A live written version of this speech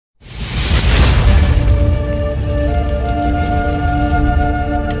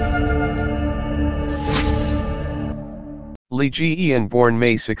Ji-eun, born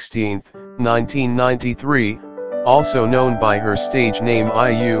May 16, 1993, also known by her stage name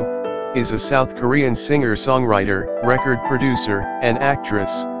IU, is a South Korean singer-songwriter, record producer, and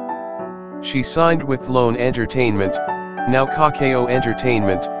actress. She signed with LOEN Entertainment, now Kakao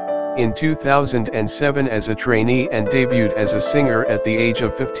Entertainment, in 2007 as a trainee and debuted as a singer at the age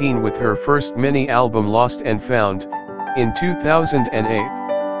of 15 with her first mini-album Lost and Found, in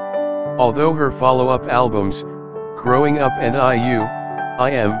 2008. Although her follow-up albums, Growing Up and I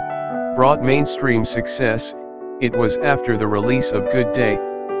Am, brought mainstream success, it was after the release of Good Day,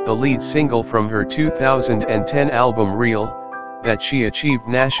 the lead single from her 2010 album Real, that she achieved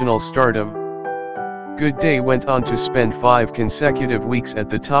national stardom. Good Day went on to spend 5 consecutive weeks at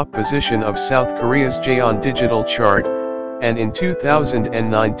the top position of South Korea's Gaon digital chart, and in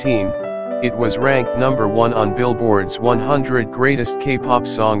 2019, it was ranked number 1 on Billboard's 100 Greatest K-pop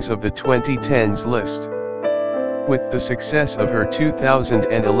Songs of the 2010s list. With the success of her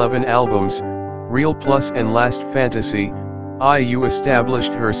 2011 albums, Real Plus and Last Fantasy, IU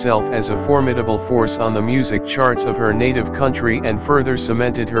established herself as a formidable force on the music charts of her native country and further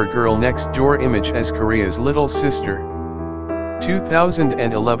cemented her girl next door image as Korea's little sister.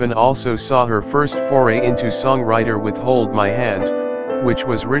 2011 also saw her first foray into songwriter with Hold My Hand, which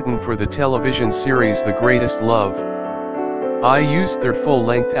was written for the television series The Greatest Love. IU's third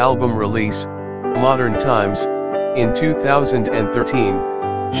full-length album release, Modern Times, in 2013,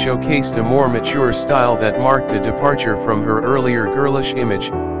 showcased a more mature style that marked a departure from her earlier girlish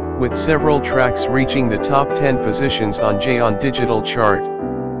image, with several tracks reaching the top 10 positions on Gaon digital chart.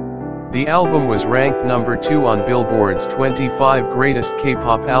 The album was ranked number 2 on Billboard's 25 Greatest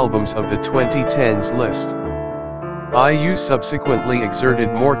K-pop Albums of the 2010s list. IU subsequently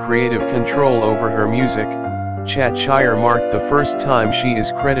exerted more creative control over her music. Chatshire marked the first time she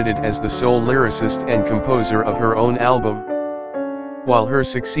is credited as the sole lyricist and composer of her own album. While her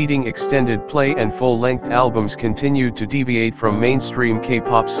succeeding extended play and full-length albums continued to deviate from mainstream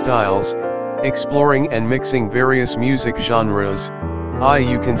K-pop styles, exploring and mixing various music genres,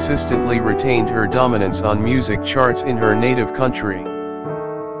 IU consistently retained her dominance on music charts in her native country.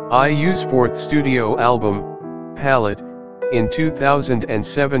 IU's fourth studio album, Palette, in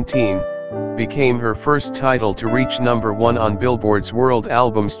 2017, became her first title to reach number 1 on Billboard's World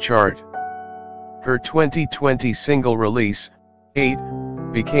Albums chart. Her 2020 single release, 8,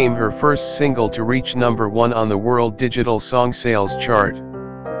 became her first single to reach number 1 on the World Digital Song Sales chart.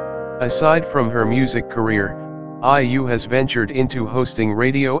 Aside from her music career, IU has ventured into hosting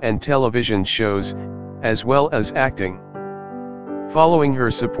radio and television shows, as well as acting. Following her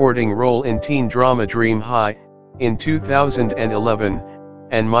supporting role in teen drama Dream High, in 2011,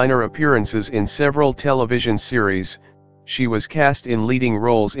 and minor appearances in several television series, she was cast in leading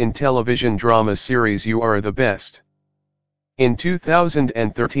roles in television drama series You Are the Best. In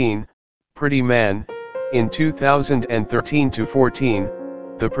 2013, Pretty Man, in 2013-14,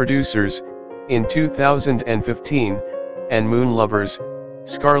 The Producers, in 2015, and Moon Lovers,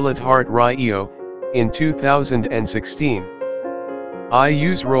 Scarlet Heart Ryo, in 2016.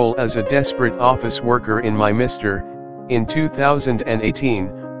 IU's role as a desperate office worker in My Mr., in 2018,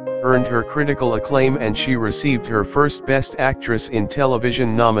 earned her critical acclaim and she received her first Best Actress in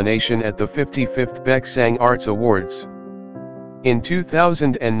Television nomination at the 55th Baeksang Arts Awards. In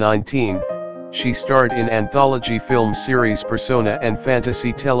 2019, she starred in anthology film series Persona and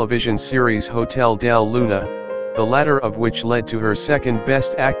fantasy television series Hotel del Luna, the latter of which led to her second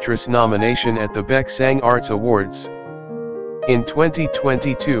Best Actress nomination at the Baeksang Arts Awards. In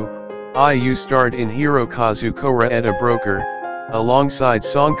 2022, IU starred in Hirokazu Koreeda Broker, alongside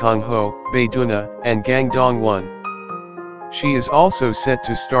Song Kang-ho, Bae-duna, and Gang Dong-won. She is also set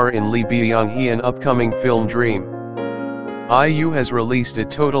to star in Lee Byung-hee's upcoming film Dream. IU has released a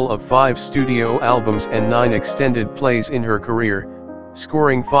total of 5 studio albums and 9 extended plays in her career,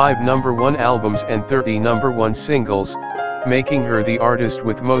 scoring 5 number 1 albums and 30 number 1 singles, making her the artist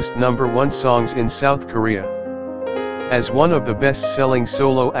with most number 1 songs in South Korea. As one of the best-selling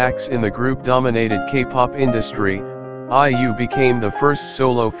solo acts in the group-dominated K-pop industry, IU became the first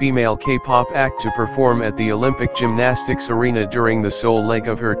solo female K-pop act to perform at the Olympic Gymnastics Arena during the Seoul leg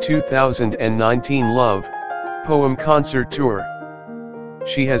of her 2019 Love Poem concert tour.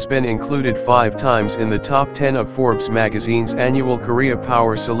 She has been included 5 times in the top 10 of Forbes magazine's annual Korea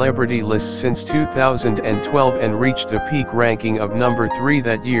Power Celebrity list since 2012 and reached a peak ranking of number 3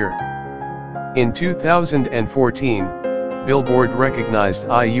 that year. In 2014, Billboard recognized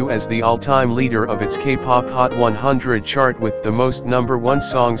IU as the all-time leader of its K-pop Hot 100 chart with the most number 1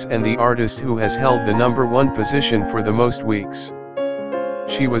 songs and the artist who has held the number 1 position for the most weeks.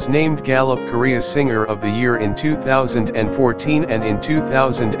 She was named Gallup Korea Singer of the Year in 2014 and in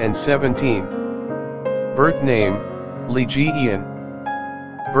 2017. Birth name, Lee Ji-eun.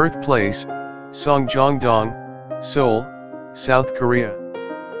 Birthplace, Songjongdong, Seoul, South Korea.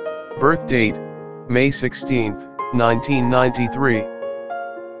 Birth date, May 16, 1993.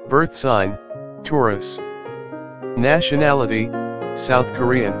 Birth sign, Taurus. Nationality, South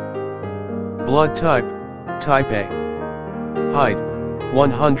Korean. Blood type, Type A. Height,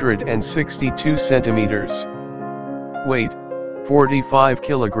 162 centimeters. Weight, 45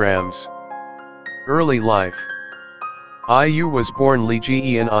 kilograms. Early life. IU was born Lee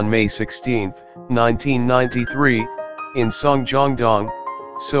Ji-eun on May 16, 1993, in Songjongdong,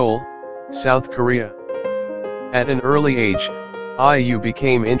 Seoul, South Korea. At an early age, IU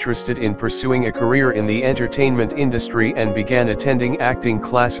became interested in pursuing a career in the entertainment industry and began attending acting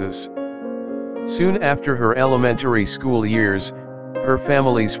classes. Soon after her elementary school years, her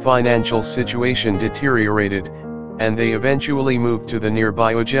family's financial situation deteriorated, and they eventually moved to the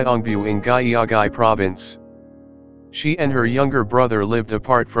nearby Ujeongbu in Gyeonggi province. She and her younger brother lived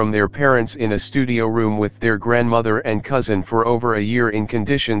apart from their parents in a studio room with their grandmother and cousin for over a year in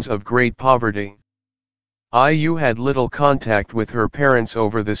conditions of great poverty. IU had little contact with her parents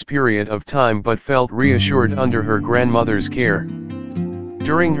over this period of time but felt reassured under her grandmother's care.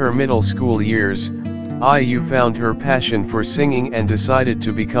 During her middle school years, IU found her passion for singing and decided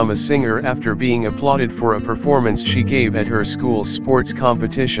to become a singer after being applauded for a performance she gave at her school's sports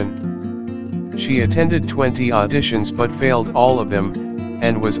competition. She attended 20 auditions but failed all of them,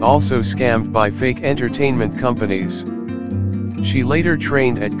 and was also scammed by fake entertainment companies. She later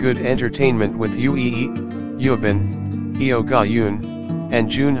trained at Good Entertainment with Yeobin, Hyo Ga-yoon, and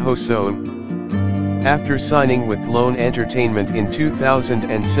Jun Ho-seon. After signing with LOEN Entertainment in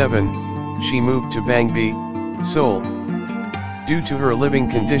 2007, she moved to Bangbi, Seoul. Due to her living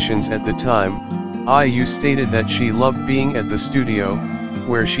conditions at the time, IU stated that she loved being at the studio,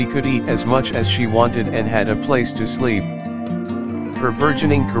 where she could eat as much as she wanted and had a place to sleep. Her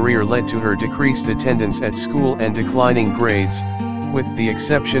burgeoning career led to her decreased attendance at school and declining grades, with the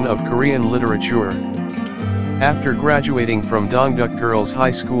exception of Korean literature. After graduating from Dongduk Girls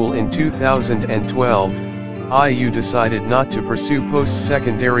High School in 2012, IU decided not to pursue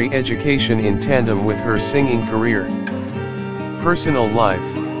post-secondary education in tandem with her singing career. Personal life.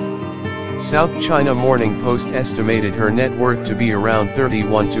 South China Morning Post estimated her net worth to be around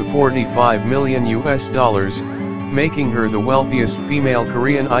 31 to 45 million US dollars, making her the wealthiest female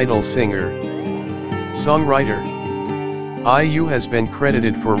Korean idol singer. Songwriter. IU has been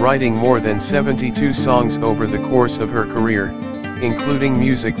credited for writing more than 72 songs over the course of her career, including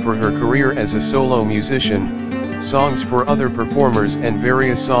music for her career as a solo musician, songs for other performers and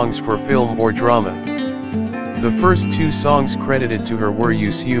various songs for film or drama. The first two songs credited to her were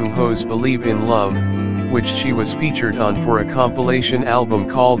Yoo Seung-ho's Believe in Love, which she was featured on for a compilation album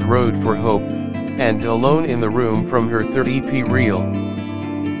called Road for Hope, and Alone in the Room from her third EP Real.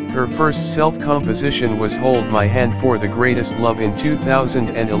 Her first self-composition was Hold My Hand for the Greatest Love in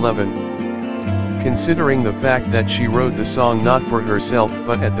 2011. Considering the fact that she wrote the song not for herself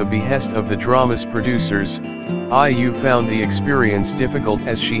but at the behest of the drama's producers, IU found the experience difficult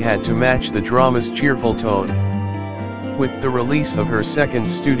as she had to match the drama's cheerful tone. With the release of her second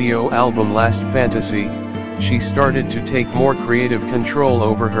studio album Last Fantasy, she started to take more creative control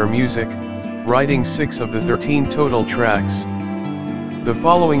over her music, writing 6 of the 13 total tracks. The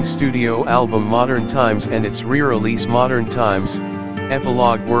following studio album Modern Times and its re-release Modern Times,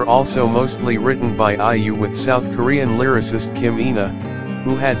 Epilogue were also mostly written by IU with South Korean lyricist Kim Ina,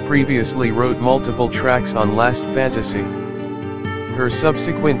 who had previously wrote multiple tracks on Last Fantasy. Her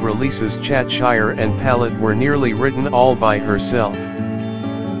subsequent releases Chatshire and Palette were nearly written all by herself.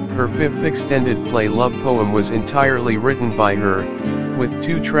 Her fifth extended play Love Poem was entirely written by her, with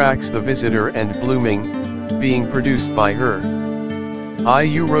 2 tracks The Visitor and Blooming, being produced by her.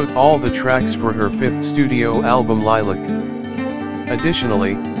 IU wrote all the tracks for her 5th studio album Lilac.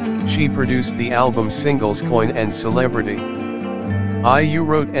 Additionally, she produced the album singles Coin and Celebrity. IU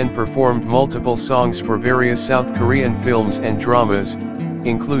wrote and performed multiple songs for various South Korean films and dramas,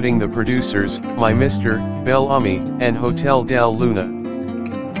 including The Producers, My Mr., Bel Ami, and Hotel del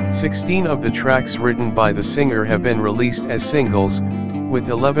Luna. 16 of the tracks written by the singer have been released as singles, with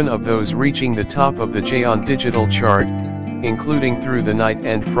 11 of those reaching the top of the Gaon digital chart, including Through the Night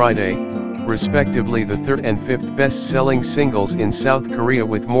and Friday, respectively the 3rd and 5th best-selling singles in South Korea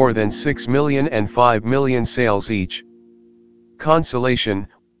with more than 6 million and 5 million sales each. Consolation,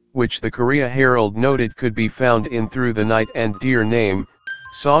 which the Korea Herald noted could be found in Through the Night and Dear Name,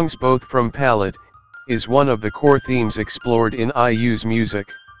 songs both from Palette, is one of the core themes explored in IU's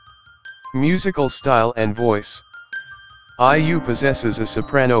music. Musical style and voice. IU possesses a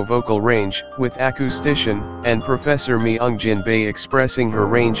soprano vocal range, with acoustician and Professor Myung-jin Bae expressing her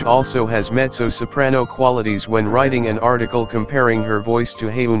range also has mezzo-soprano qualities when writing an article comparing her voice to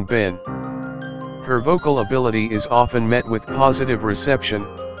Haeun Bin. Her vocal ability is often met with positive reception.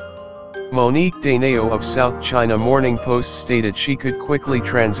 Monique Daineo of South China Morning Post stated she could quickly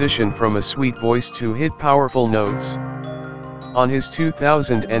transition from a sweet voice to hit powerful notes. On his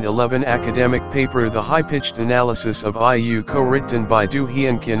 2011 academic paper The High-Pitched Analysis of IU co-written by Do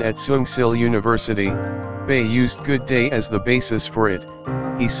Hyun-kin at Sungsil University, Bae used Good Day as the basis for it.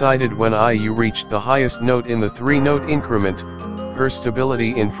 He cited when IU reached the highest note in the 3-note increment, her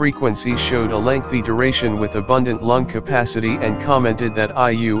stability in frequency showed a lengthy duration with abundant lung capacity and commented that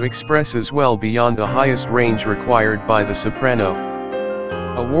IU expresses well beyond the highest range required by the soprano.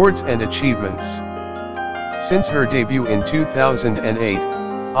 Awards and achievements. Since her debut in 2008,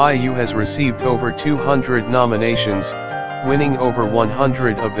 IU has received over 200 nominations, winning over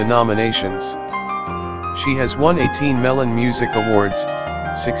 100 of the nominations. She has won 18 Melon Music Awards,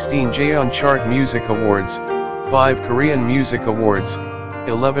 16 Gaon Chart Music Awards, 5 Korean Music Awards,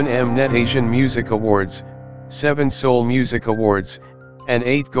 11 Mnet Asian Music Awards, 7 Seoul Music Awards, and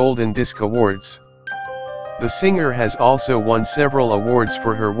 8 Golden Disc Awards. The singer has also won several awards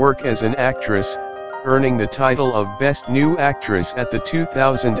for her work as an actress, earning the title of Best New Actress at the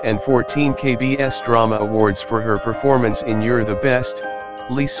 2014 KBS Drama Awards for her performance in You're the Best,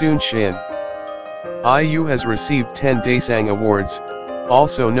 Lee Soon-shin. IU has received 10 Daesang Awards,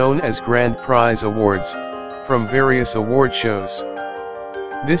 also known as Grand Prize Awards, from various award shows.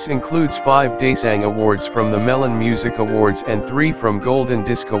 This includes 5 Daesang Awards from the Melon Music Awards and 3 from Golden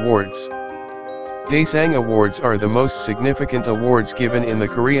Disc Awards. Daesang Awards are the most significant awards given in the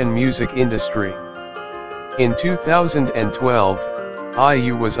Korean music industry. In 2012,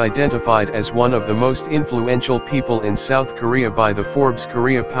 IU was identified as one of the most influential people in South Korea by the Forbes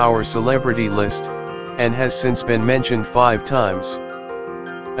Korea Power Celebrity list, and has since been mentioned 5 times.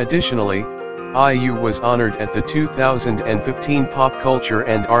 Additionally, IU was honored at the 2015 Pop Culture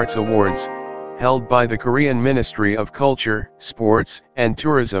and Arts Awards, held by the Korean Ministry of Culture, Sports, and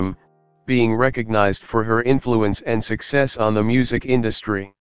Tourism, being recognized for her influence and success on the music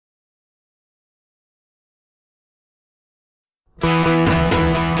industry.